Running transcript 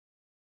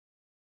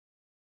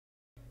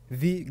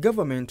The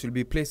government will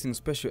be placing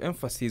special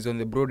emphasis on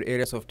the broad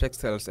areas of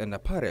textiles and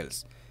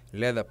apparels,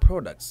 leather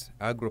products,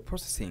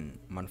 agro-processing,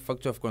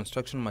 manufacture of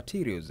construction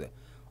materials,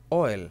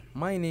 oil,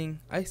 mining,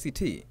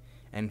 ICT,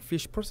 and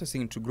fish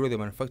processing to grow the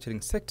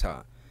manufacturing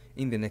sector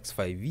in the next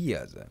 5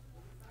 years.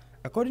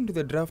 According to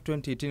the draft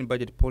 2018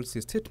 budget policy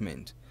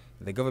statement,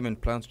 the government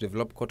plans to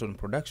develop cotton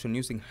production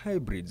using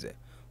hybrids,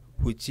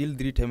 which yield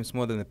 3 times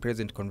more than the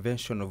present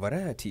conventional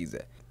varieties,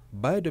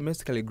 buy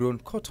domestically grown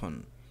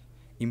cotton,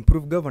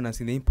 improve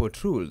governance in the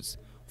import rules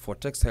for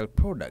textile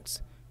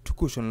products to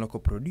cushion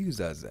local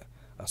producers,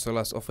 as well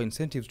as offer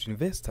incentives to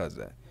investors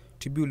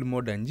to build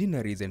modern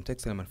ginneries and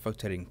textile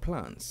manufacturing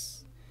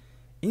plants.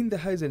 In the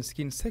hides and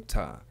skin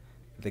sector,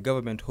 the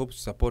government hopes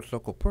to support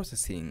local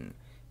processing,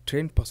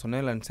 train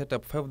personnel and set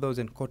up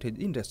 5,000 cottage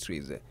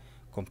industries,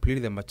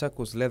 complete the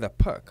Machakos leather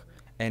park,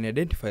 and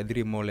identify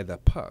 3 more leather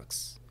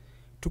parks.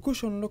 To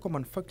cushion local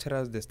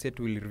manufacturers, the state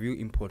will review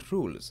import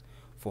rules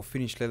for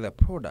finished leather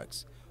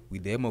products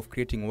with the aim of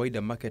creating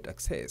wider market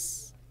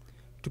access.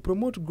 To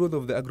promote growth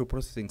of the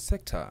agro-processing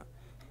sector,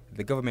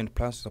 the government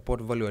plans to support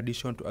value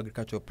addition to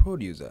agricultural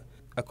produce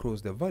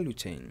across the value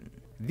chain.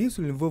 This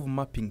will involve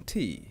mapping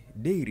tea,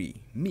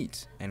 dairy,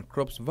 meat, and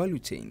crops value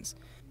chains,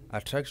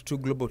 attract 2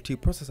 global tea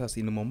processors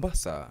in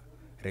Mombasa,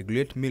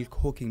 regulate milk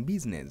hawking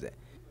business,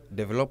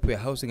 develop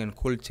warehousing and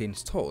cold chain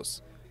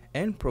stores,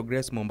 and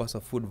progress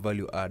Mombasa food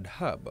value add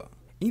hub.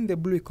 In the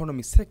blue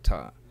economy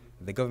sector,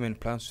 the government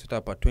plans to set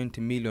up a $20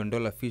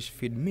 million fish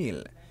feed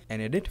mill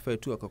and identify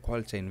 2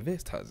 aquaculture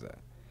investors.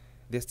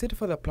 The state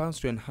further plans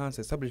to enhance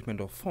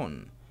establishment of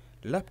phone,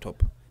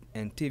 laptop,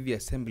 and TV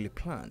assembly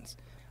plants,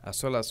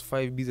 as well as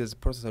 5 business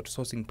process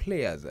outsourcing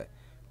players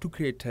to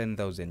create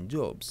 10,000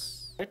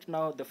 jobs. Right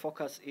now, the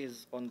focus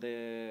is on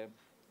the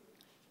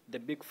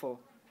big 4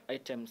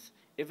 items.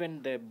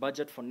 Even the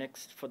budget for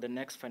the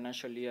next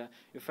financial year,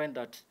 you find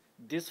that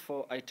these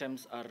 4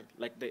 items are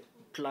like the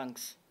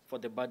planks for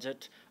the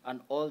budget,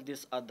 and all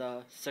these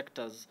other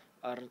sectors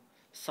are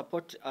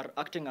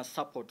acting as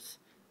supports,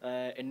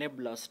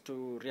 enablers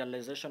to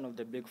realization of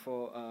the big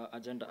 4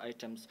 agenda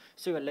items.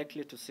 So you're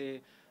likely to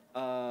see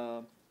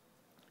the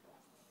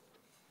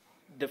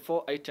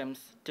 4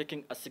 items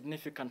taking a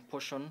significant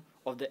portion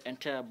of the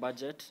entire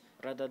budget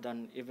rather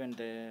than even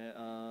the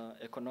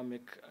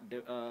economic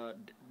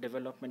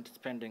development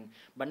spending.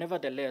 But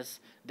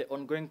nevertheless, the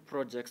ongoing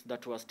projects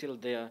that were still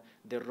there,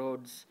 the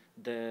roads,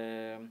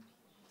 the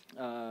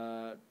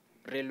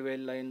railway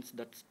lines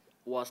that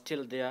were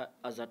still there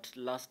as at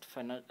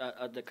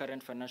the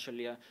current financial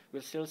year,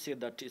 we'll still see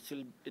that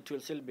it will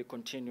still be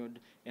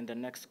continued in the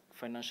next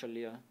financial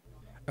year.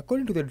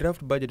 According to the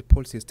draft budget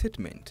policy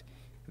statement,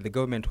 the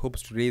government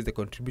hopes to raise the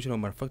contribution of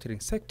manufacturing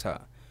sector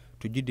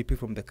to GDP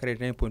from the current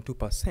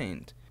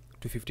 9.2%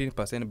 to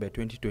 15% by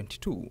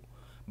 2022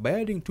 by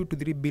adding $2 to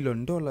 $3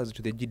 billion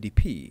to the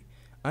GDP,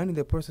 and in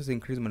the process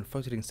increase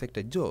manufacturing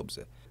sector jobs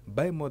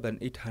by more than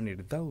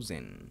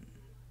 800,000.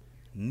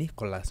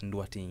 Nicholas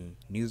Ndwati,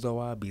 News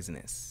Hour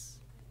Business.